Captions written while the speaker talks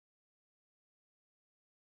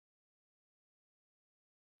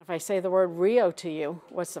I say the word Rio to you,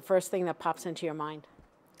 what's the first thing that pops into your mind?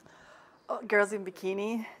 Oh, girls in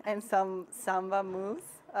bikini and some samba moves.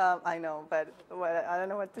 I know, but I don't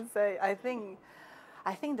know what to say. I think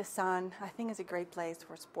the sun. I think it's a great place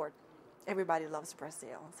for sport. Everybody loves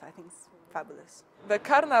Brazil, so I think it's fabulous. The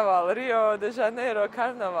Carnival, Rio de Janeiro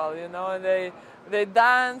Carnival, you know, they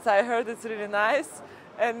dance. I heard it's really nice.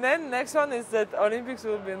 And then next one is that Olympics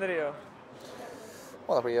will be in Rio.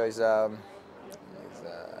 Well, Rio is a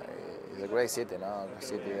great city, no? A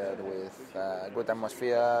city with good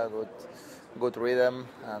atmosphere, good rhythm,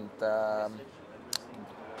 and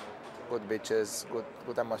good beaches,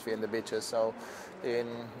 good atmosphere in the beaches. So,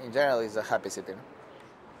 in general, it's a happy city.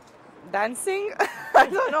 Dancing. I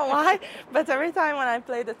don't know why, but every time when I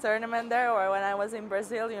play the tournament there or when I was in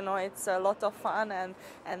Brazil, you know, it's a lot of fun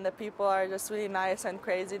and the people are just really nice and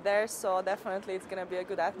crazy there, so definitely it's going to be a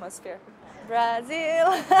good atmosphere. Brazil!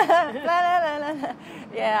 La, la, la, la.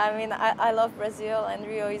 Yeah, I mean, I love Brazil, and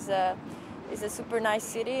Rio is a super nice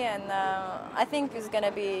city, and I think it's going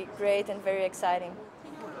to be great and very exciting.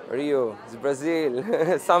 Rio, it's Brazil,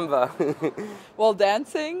 samba. Well,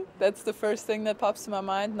 dancing, that's the first thing that pops to my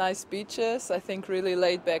mind. Nice beaches, I think really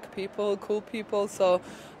laid-back people, cool people, so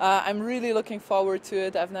I'm really looking forward to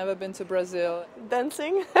it. I've never been to Brazil.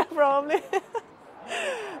 Dancing, probably.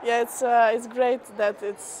 Yeah, it's great that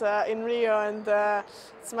it's in Rio, and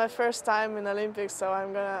it's my first time in Olympics, so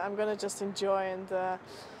I'm gonna just enjoy and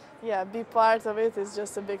yeah, be part of it is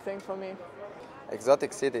just a big thing for me.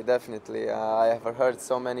 Exotic city, definitely. I have heard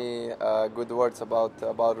so many good words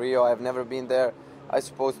about Rio. I've never been there. I was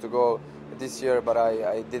supposed to go this year, but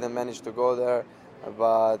I didn't manage to go there.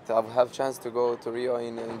 But I'll have a chance to go to Rio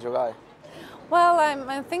in July. Well,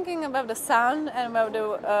 I'm thinking about the sun and about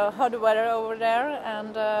the hot weather over there, and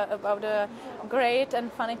about the great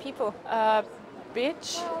and funny people.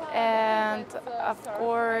 Beach, and of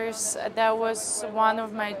course that was one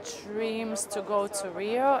of my dreams to go to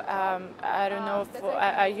Rio. I don't know if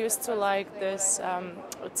I used to like this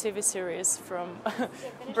TV series from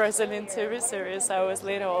Brazilian TV series. I was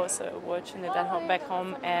little also watching it at home, back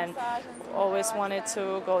home, and always wanted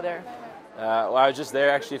to go there. Well, I was just there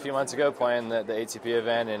actually a few months ago playing the ATP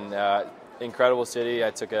event, and incredible city.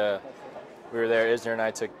 We were there, Isner and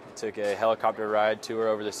I took a helicopter ride tour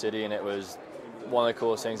over the city, and it was one of the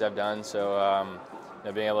coolest things I've done. So you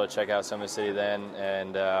know, being able to check out some of the city then,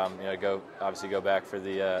 and you know, obviously go back for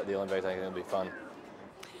the Olympics, I think it'll be fun.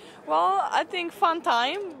 Well, I think fun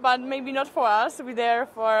time, but maybe not for us. We're there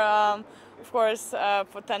for, of course,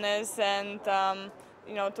 for tennis and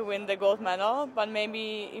you know, to win the gold medal. But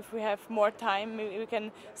maybe if we have more time, maybe we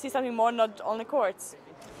can see something more, not only courts.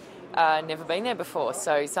 Never been there before,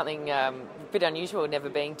 so something a bit unusual, never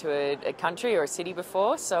been to a country or a city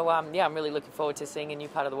before, so yeah, I'm really looking forward to seeing a new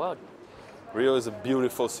part of the world. Rio is a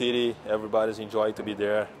beautiful city, everybody's enjoying to be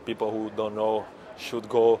there, people who don't know should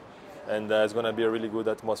go, and it's going to be a really good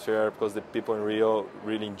atmosphere because the people in Rio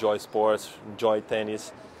really enjoy sports, enjoy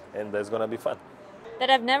tennis, and it's going to be fun. That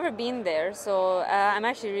I've never been there, so I'm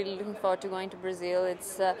actually really looking forward to going to Brazil.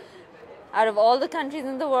 It's out of all the countries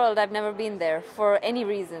in the world, I've never been there for any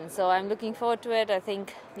reason, so I'm looking forward to it. I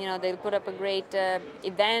think, you know, they'll put up a great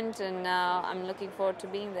event, and I'm looking forward to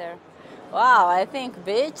being there. Wow, I think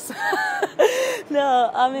beach. No,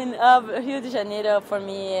 I mean, Rio de Janeiro for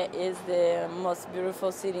me is the most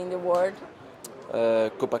beautiful city in the world.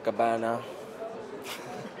 Copacabana.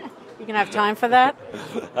 You can have time for that?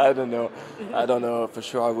 I don't know. I don't know for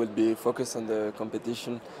sure. I will be focused on the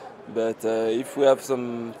competition. But if we have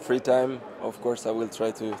some free time, of course, I will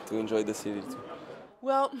try to enjoy the city too.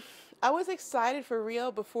 Well, I was excited for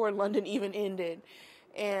Rio before London even ended.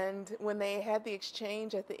 And when they had the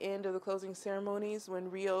exchange at the end of the closing ceremonies, when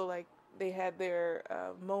Rio, like, they had their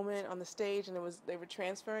moment on the stage and they were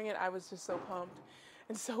transferring it, I was just so pumped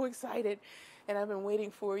and so excited. And I've been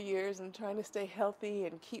waiting 4 years and trying to stay healthy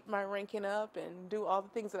and keep my ranking up and do all the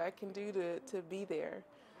things that I can do to be there.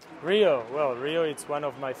 Rio, well, Rio it's one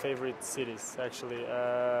of my favorite cities actually.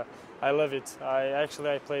 I love it. I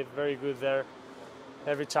played very good there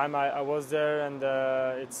every time I was there, and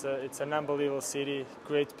it's an unbelievable city,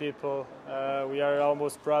 great people. We are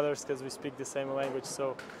almost brothers because we speak the same language,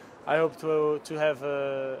 so I hope to have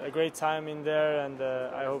a great time in there, and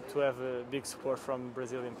I hope to have a big support from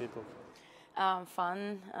Brazilian people.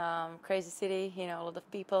 Fun, crazy city, you know, a lot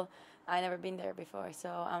of people. I've never been there before,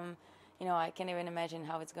 so you know, I can't even imagine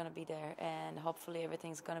how it's going to be there, and hopefully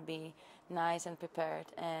everything's going to be nice and prepared,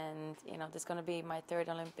 and you know, this is going to be my third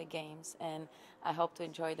Olympic Games, and I hope to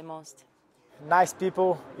enjoy the most. Nice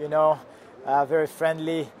people, you know, very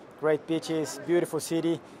friendly, great beaches, beautiful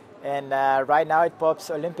city, and right now it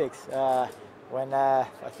pops Olympics. when I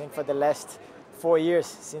think for the last 4 years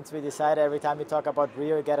since we decided every time we talk about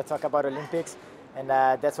Rio, you got to talk about Olympics, and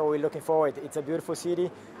that's what we're looking forward. It's a beautiful city.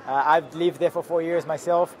 I've lived there for 4 years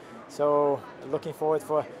myself, so looking forward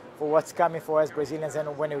for what's coming for us Brazilians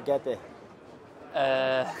and when we get there.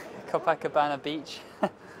 Copacabana Beach.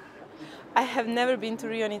 I have never been to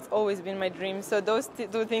Rio and it's always been my dream, so those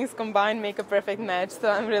two things combined make a perfect match, so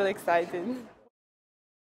I'm really excited.